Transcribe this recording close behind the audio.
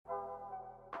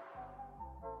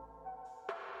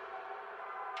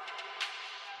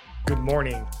Good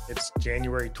morning. It's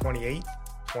January 28th,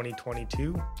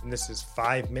 2022, and this is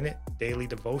 5-Minute Daily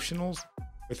Devotionals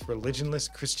with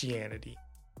Religionless Christianity.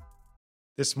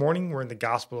 This morning, we're in the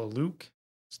Gospel of Luke,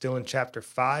 still in chapter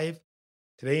 5,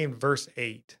 today in verse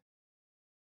 8.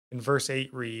 And verse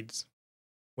 8 reads,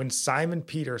 "When Simon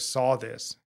Peter saw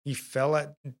this, he fell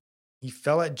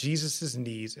at Jesus'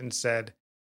 knees and said,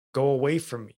 'Go away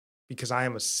from me, because I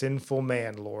am a sinful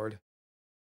man, Lord.'"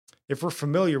 If we're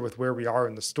familiar with where we are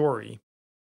in the story,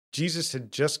 Jesus had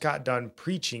just got done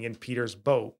preaching in Peter's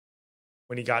boat.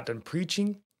 When he got done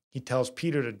preaching, he tells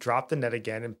Peter to drop the net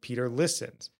again, and Peter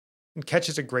listens and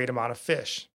catches a great amount of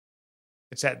fish.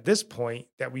 It's at this point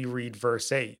that we read verse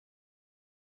 8.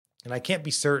 And I can't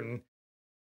be certain,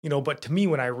 but to me,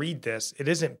 when I read this, it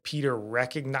isn't Peter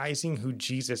recognizing who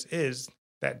Jesus is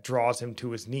that draws him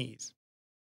to his knees.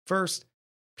 First,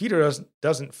 Peter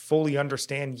doesn't fully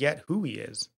understand yet who he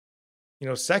is.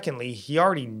 Secondly, he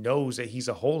already knows that he's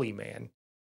a holy man.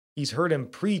 He's heard him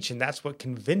preach, and that's what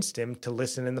convinced him to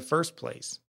listen in the first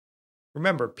place.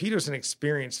 Remember, Peter's an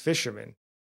experienced fisherman.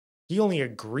 He only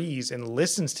agrees and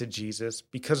listens to Jesus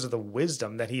because of the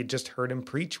wisdom that he had just heard him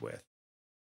preach with.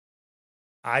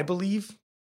 I believe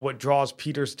what draws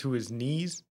Peter to his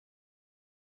knees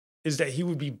is that he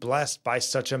would be blessed by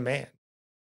such a man.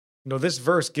 This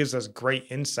verse gives us great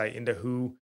insight into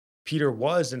who Peter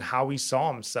was and how he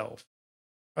saw himself.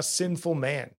 A sinful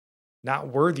man, not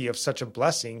worthy of such a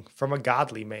blessing from a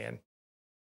godly man.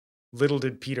 Little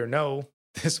did Peter know,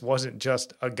 this wasn't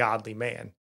just a godly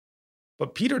man.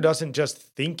 But Peter doesn't just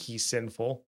think he's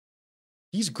sinful.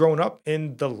 He's grown up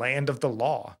in the land of the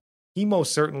law. He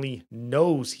most certainly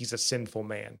knows he's a sinful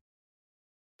man.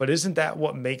 But isn't that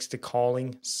what makes the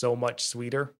calling so much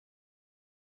sweeter?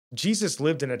 Jesus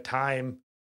lived in a time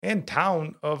and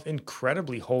town of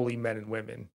incredibly holy men and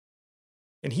women.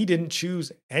 And he didn't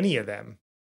choose any of them.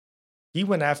 He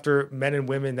went after men and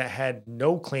women that had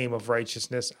no claim of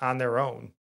righteousness on their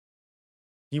own.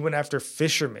 He went after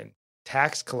fishermen,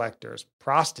 tax collectors,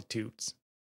 prostitutes.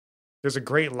 There's a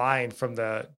great line from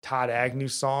the Todd Agnew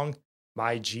song,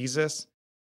 "My Jesus."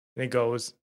 And it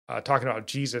goes, talking about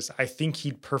Jesus, "I think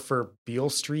he'd prefer Beale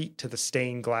Street to the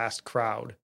stained glass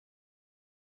crowd."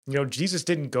 Jesus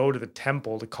didn't go to the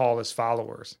temple to call his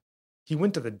followers. He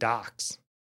went to the docks.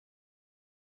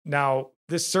 Now,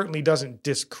 this certainly doesn't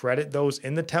discredit those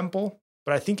in the temple,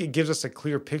 but I think it gives us a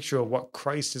clear picture of what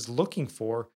Christ is looking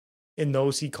for in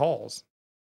those he calls.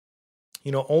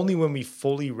 Only when we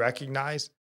fully recognize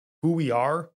who we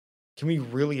are can we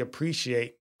really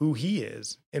appreciate who he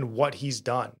is and what he's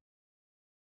done.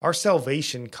 Our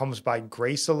salvation comes by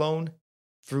grace alone,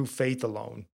 through faith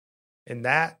alone, and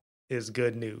that is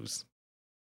good news.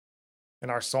 And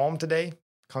our psalm today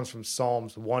comes from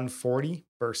Psalms 140,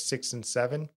 verse 6 and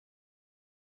 7.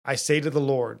 "I say to the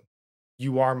Lord,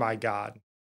 you are my God.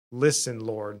 Listen,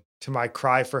 Lord, to my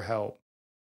cry for help.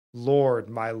 Lord,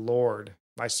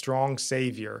 my strong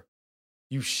Savior,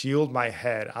 you shield my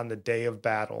head on the day of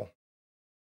battle."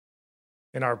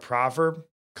 And our proverb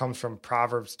comes from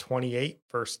Proverbs 28,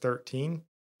 verse 13.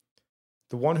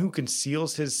 "The one who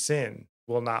conceals his sin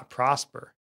will not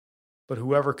prosper, but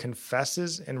whoever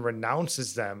confesses and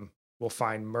renounces them will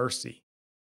find mercy."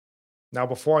 Now,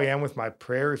 before I end with my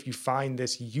prayer, if you find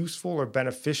this useful or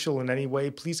beneficial in any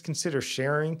way, please consider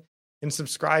sharing and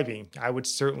subscribing. I would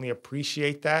certainly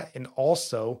appreciate that. And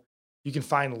also, you can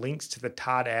find links to the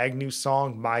Todd Agnew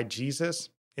song, "My Jesus,"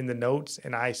 in the notes,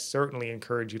 and I certainly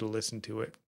encourage you to listen to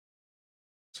it.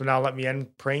 So now let me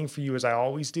end praying for you as I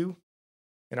always do.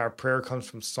 And our prayer comes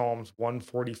from Psalms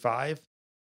 145.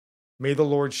 "May the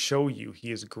Lord show you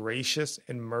he is gracious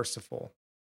and merciful,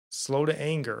 slow to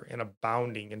anger and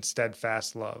abounding in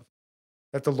steadfast love,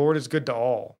 that the Lord is good to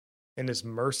all, and his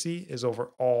mercy is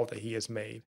over all that he has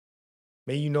made.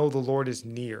 May you know the Lord is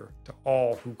near to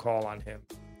all who call on him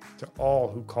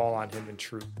in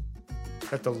truth,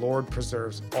 that the Lord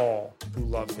preserves all who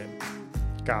love him."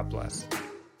 God bless.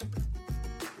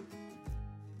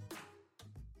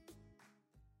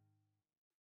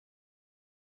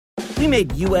 We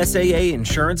made USAA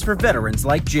insurance for veterans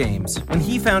like James. When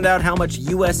he found out how much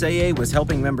USAA was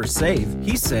helping members save,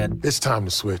 he said, "It's time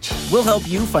to switch." "We'll help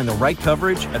you find the right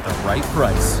coverage at the right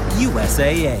price."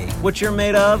 USAA. What you're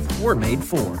made of, we're made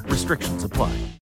for. Restrictions apply.